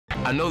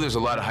I know there's a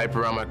lot of hype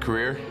around my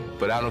career,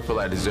 but I don't feel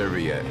I deserve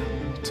it yet.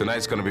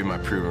 Tonight's gonna be my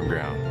proving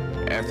ground.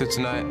 After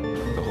tonight,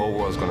 the whole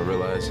world's gonna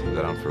realize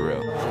that I'm for real.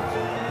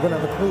 We're gonna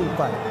have a clean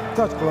fight.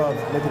 Touch gloves,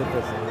 make it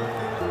official.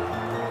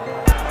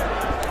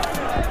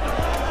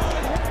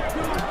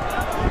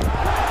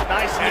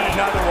 Nice knee. And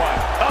another one.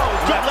 Oh,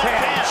 good left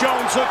hand.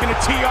 Jones looking to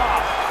tee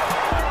off.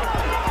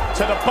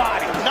 To the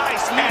body.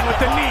 Nice knee. And with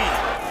the knee.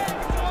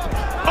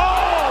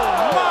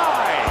 Oh,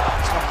 my!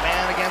 It's a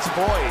man against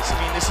boys. I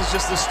mean, this is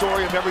just the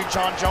story of every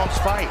Jon Jones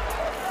fight.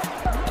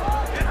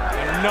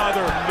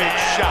 Another big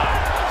shot.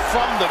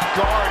 From the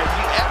guard. Have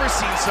you ever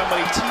seen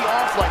somebody tee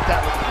off like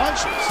that with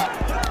punches?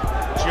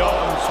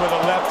 Jones with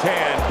a left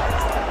hand.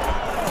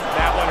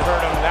 That one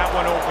hurt him. That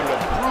one opened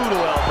him.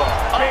 Brutal elbow.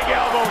 Big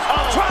elbows.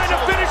 Trying to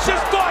finish this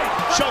fight.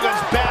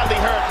 Shogun's badly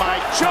hurt,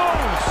 Mike.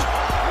 Jones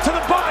to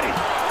the body.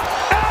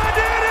 And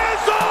it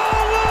is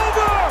all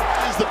over!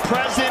 He is the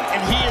present and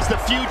he is the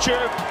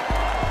future.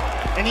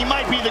 And he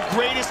might be the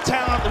greatest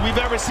talent that we've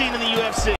ever seen in the UFC.